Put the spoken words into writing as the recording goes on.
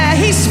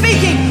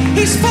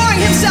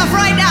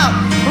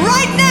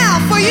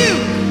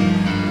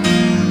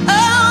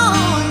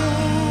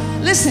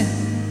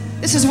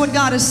This is what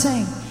God is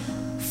saying.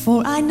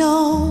 For I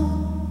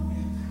know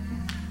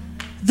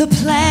the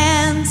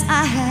plans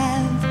I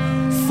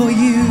have for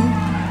you.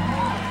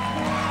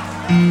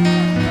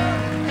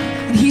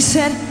 And he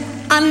said,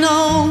 I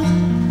know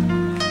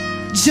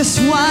just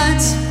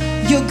what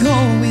you're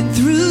going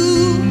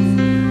through.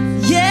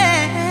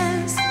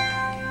 Yes.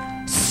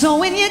 So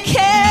when you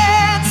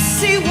can't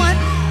see what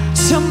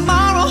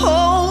tomorrow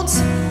holds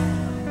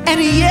and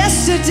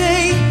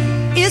yesterday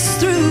is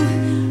through,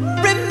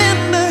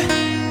 remember,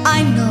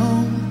 I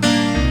know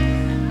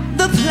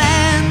the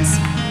plans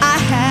I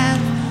have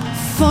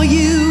for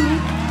you.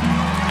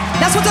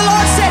 That's what the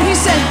Lord said. He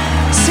said,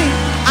 see,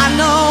 I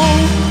know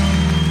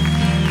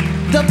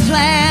the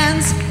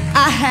plans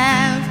I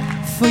have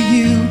for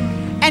you.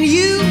 And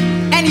you,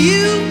 and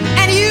you,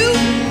 and you.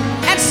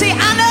 And see,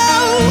 I know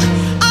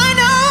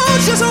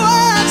just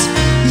what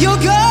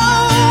you're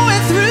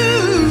going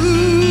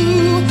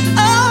through.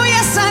 Oh,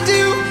 yes, I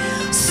do.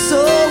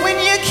 So when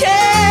you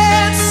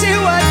can't see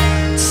what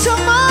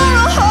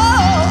tomorrow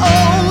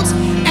holds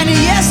and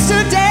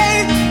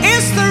yesterday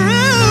is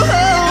through,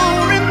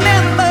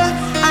 remember,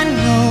 I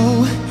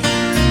know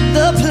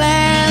the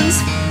plans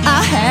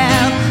I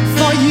have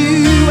for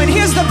you. And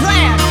here's the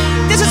plan.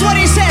 This is what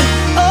he said.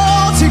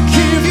 Oh, to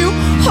give you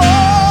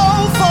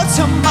hope for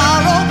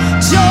tomorrow,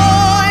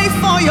 joy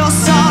for your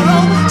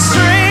sorrow,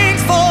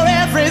 strength for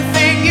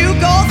everything you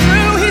go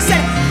through. He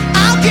said,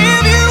 I'll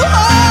give you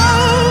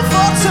hope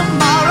for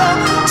tomorrow,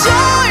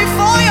 joy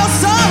for your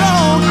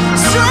sorrow,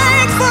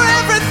 strength for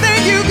everything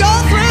you go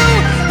through.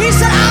 He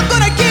said, I'm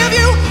gonna give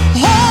you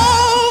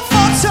hope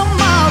for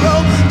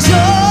tomorrow,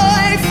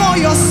 joy for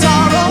your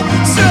sorrow,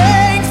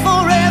 strength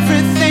for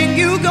everything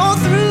you go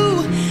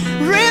through.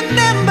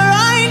 Remember,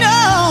 I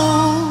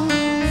know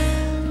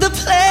the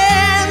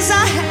plans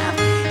I have.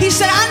 He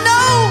said, I know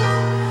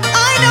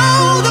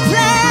the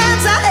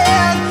plans I have.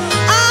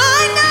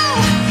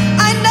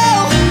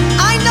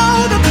 I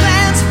know the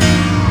plans.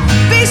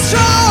 Be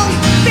strong,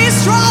 be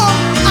strong.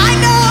 I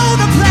know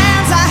the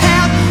plans I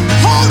have.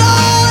 Hold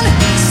on,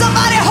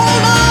 somebody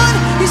hold on.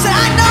 He said,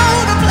 I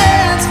know the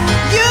plans.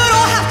 You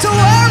don't have to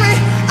worry.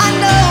 I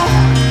know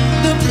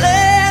the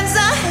plans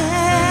I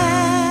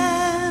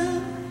have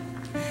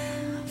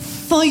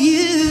for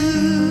you.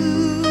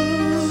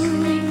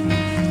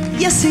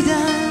 Yes, he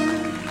does.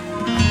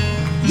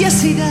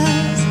 Yes, he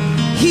does.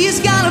 He's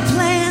got a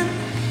plan,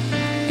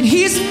 and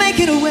he's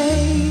making a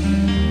way.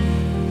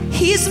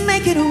 He's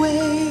making a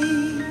way.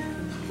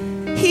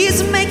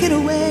 He's making a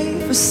way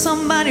for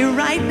somebody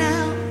right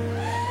now.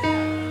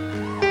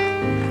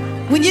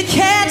 When you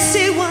can't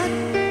see what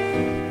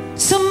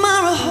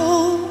tomorrow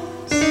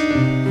holds,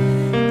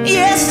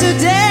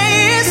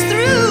 yesterday is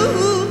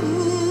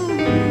through.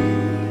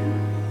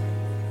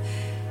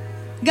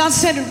 God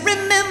said,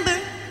 remember,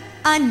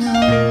 I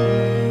know.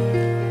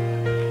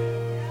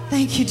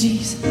 Thank you,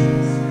 Jesus.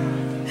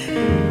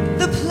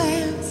 The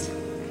plans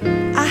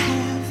I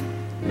have.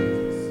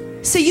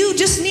 So you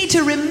just need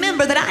to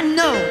remember that I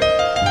know.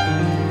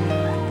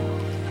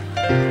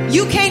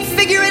 You can't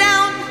figure it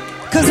out,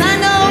 because I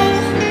know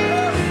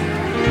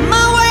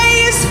my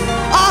ways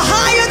are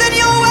higher than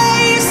your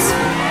ways.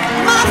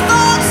 My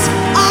thoughts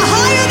are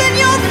higher than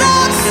your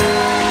thoughts.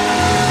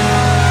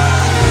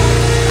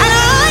 And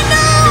I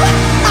know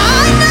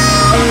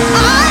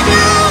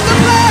the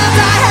plans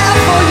I have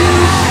for you.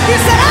 He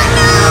said, I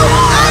know.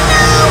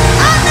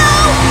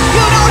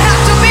 You don't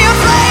have to be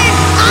afraid.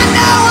 I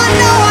know.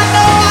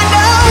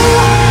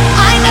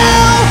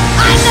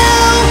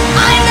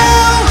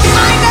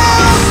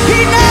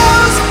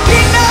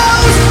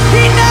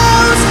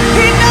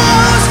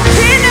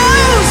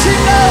 He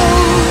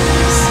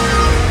knows.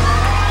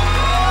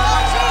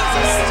 Oh,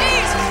 Jesus.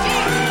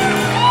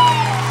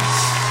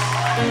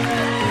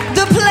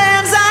 The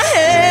plans I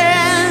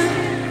have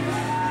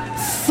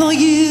for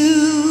you.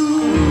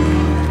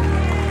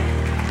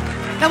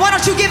 Now, why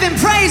don't you give him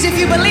praise if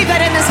you believe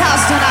that in this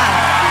house tonight?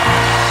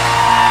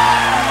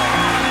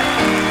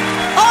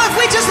 Oh, if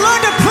we just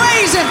learn to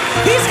praise him.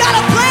 He's got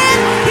a plan.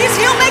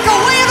 He'll make a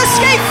way of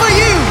escape for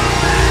you.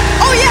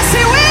 Oh, yes,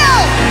 he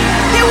will.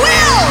 He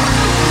will.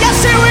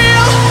 Yes, he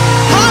will.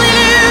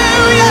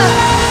 Hallelujah.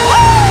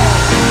 Woo!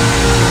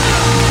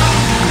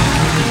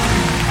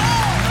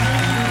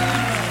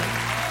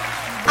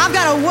 I've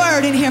got a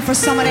word in here for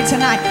somebody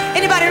tonight.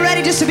 Anybody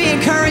ready just to be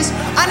encouraged?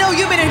 I know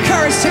you've been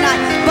encouraged tonight,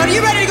 but are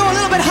you ready to go a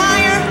little bit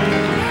higher?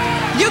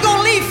 You're going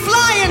to